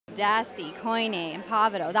Dassy, Koine, and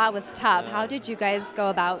Pavito. That was tough. How did you guys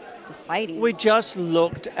go about deciding? We just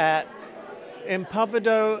looked at,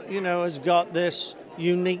 Pavito, has got this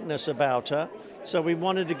uniqueness about her. So we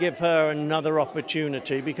wanted to give her another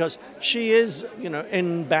opportunity because she is,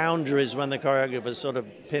 in boundaries when the choreographers sort of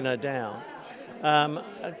pin her down.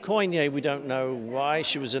 Koine, we don't know why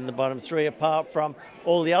she was in the bottom three, apart from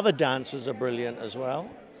all the other dancers are brilliant as well.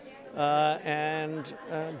 And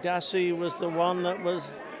Dassy was the one that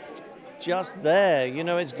was just there.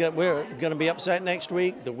 We're going to be upset next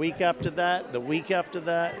week, the week after that, the week after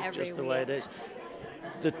that, just the way it is.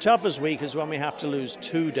 The toughest week is when we have to lose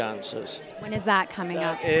 2 dancers. When is that coming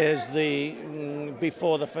up? That is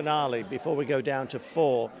before the finale, before we go down to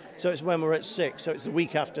 4. So it's when we're at 6, so it's the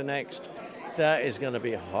week after next. That is going to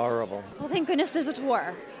be horrible. Well, thank goodness there's a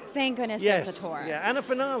tour. Thank goodness there's a tour. Yeah, and a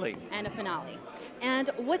finale. And a finale.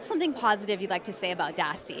 And what's something positive you'd like to say about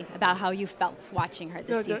Dassy, about how you felt watching her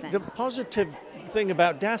this season? The positive thing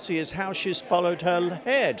about Dassy is how she's followed her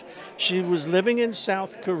head. She was living in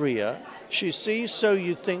South Korea. She sees So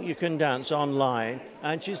You Think You Can Dance online,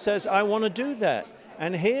 and she says, I want to do that.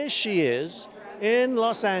 And here she is in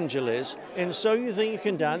Los Angeles in So You Think You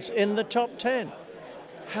Can Dance in the top 10.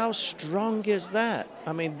 How strong is that?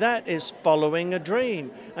 I mean, that is following a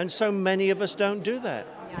dream, and so many of us don't do that.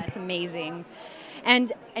 Yeah, it's amazing.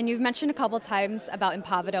 And you've mentioned a couple times about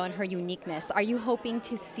Pavito and her uniqueness. Are you hoping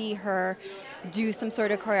to see her do some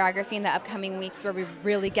sort of choreography in the upcoming weeks where we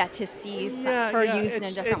really get to see her used in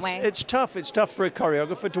a different way? It's tough. It's tough for a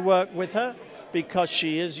choreographer to work with her because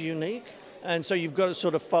she is unique. And so you've got to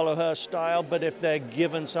sort of follow her style. But if they're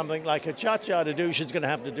given something like a cha-cha to do, she's going to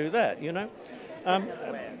have to do that,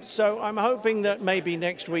 So I'm hoping that maybe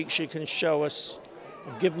next week she can show us,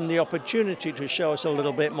 given the opportunity to show us a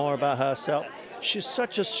little bit more about herself. She's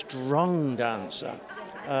such a strong dancer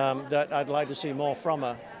that I'd like to see more from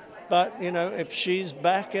her. But, if she's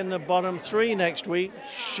back in the bottom 3 next week,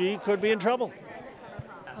 she could be in trouble.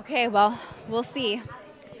 Okay, well, we'll see.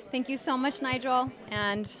 Thank you so much, Nigel,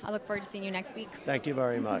 and I look forward to seeing you next week. Thank you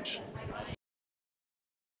very much.